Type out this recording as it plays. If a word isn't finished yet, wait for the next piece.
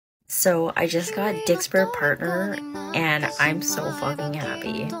So I just got Dixper PARTNER and I'm so fucking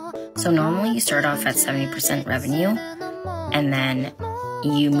happy. So normally you start off at 70% revenue and then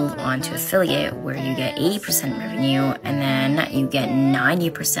you move on to affiliate where you get 80% revenue and then you get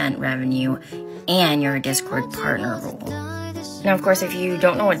 90% revenue and your Discord partner role. Now, of course, if you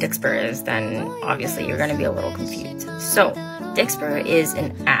don't know what Dixper is, then obviously you're going to be a little confused. So Dixper is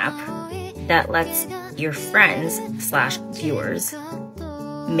an app that lets your friends / viewers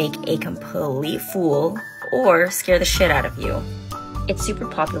make a complete fool or scare the shit out of you. It's super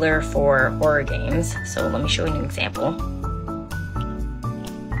popular for horror games, so let me show you an example.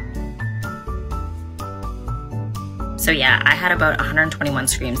 So yeah, I had about 121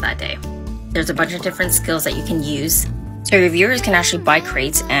 screams that day. There's a bunch of different skills that you can use. So your viewers can actually buy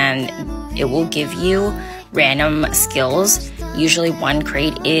crates and it will give you random skills. Usually one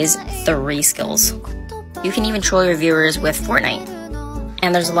crate is 3 skills. You can even troll your viewers with Fortnite.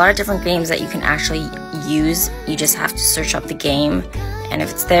 And there's a lot of different games that you can actually use. You just have to search up the game, and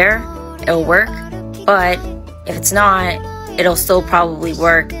if it's there, it'll work. But if it's not, it'll still probably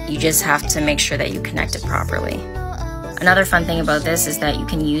work. You just have to make sure that you connect it properly. Another fun thing about this is that you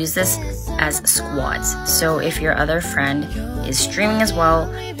can use this as squads. So if your other friend is streaming as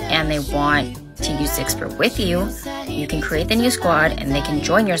well and they want to use Dixper with you, you can create the new squad and they can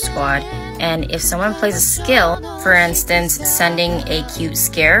join your squad. And if someone plays a skill, for instance, sending a cute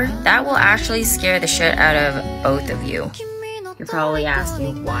scare, that will actually scare the shit out of both of you. You're probably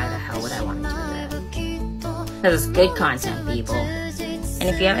asking, why the hell would I want to do that? Because it's good content, people. And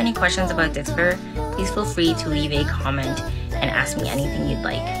if you have any questions about Dixper, please feel free to leave a comment and ask me anything you'd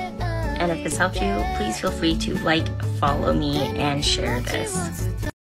like. And if this helped you, please feel free to like, follow me, and share this.